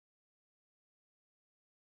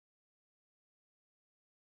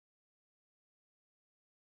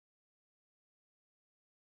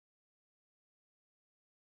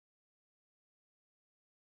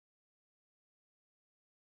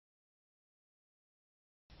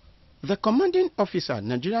The commanding officer,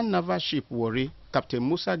 Nigerian Naval ship Warri, Captain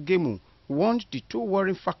Musa Gemu, warned the two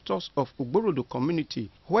warring factors of Ugborodo Community,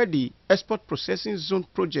 where the export processing zone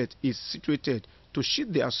project is situated, to sheath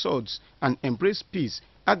their swords and embrace peace,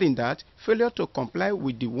 adding that failure to comply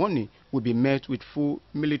with the warning will be met with full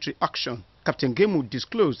military action. Captain Gemu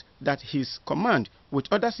disclosed that his command, with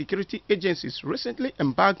other security agencies, recently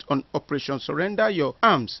embarked on Operation Surrender Your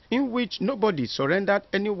Arms, in which nobody surrendered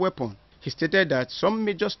any weapon. He stated that some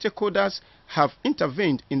major stakeholders have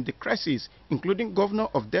intervened in the crisis, including Governor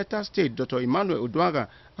of Delta State, Dr. Emmanuel Oduaga,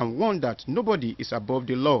 and warned that nobody is above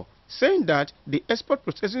the law, saying that the Export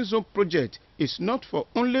Processing Zone project is not for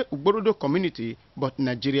only Ugborodo Community, but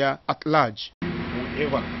Nigeria at large.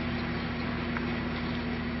 Whoever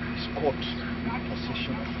is caught in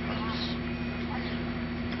possession of arms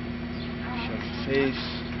shall face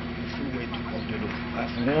the full weight of the law.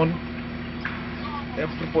 I've warned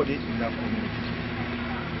everybody in that community.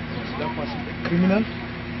 Consider that person a criminal,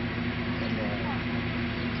 and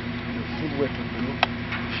the full weight of the law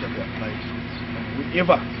shall be applied. And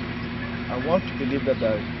whoever, I want to believe that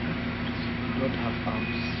I don't have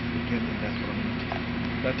arms again in that community.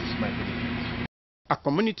 That is my belief. A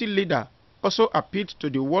community leader also appealed to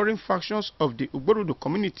the warring factions of the Ugborodo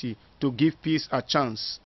community to give peace a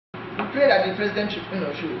chance. We pray that the president should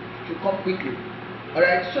come quickly, all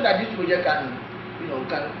right, so that this project can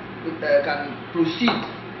proceed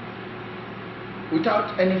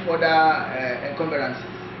without any further encumbrances.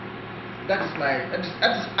 That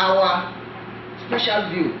is our special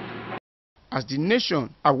view. As the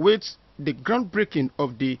nation awaits the groundbreaking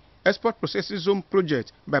of the Export Processing Zone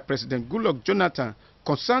project by President Goodluck Jonathan,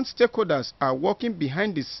 concerned stakeholders are working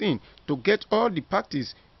behind the scene to get all the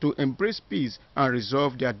parties to embrace peace and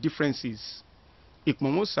resolve their differences.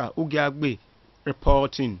 Ikmomosa Ugiagbe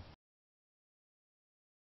reporting.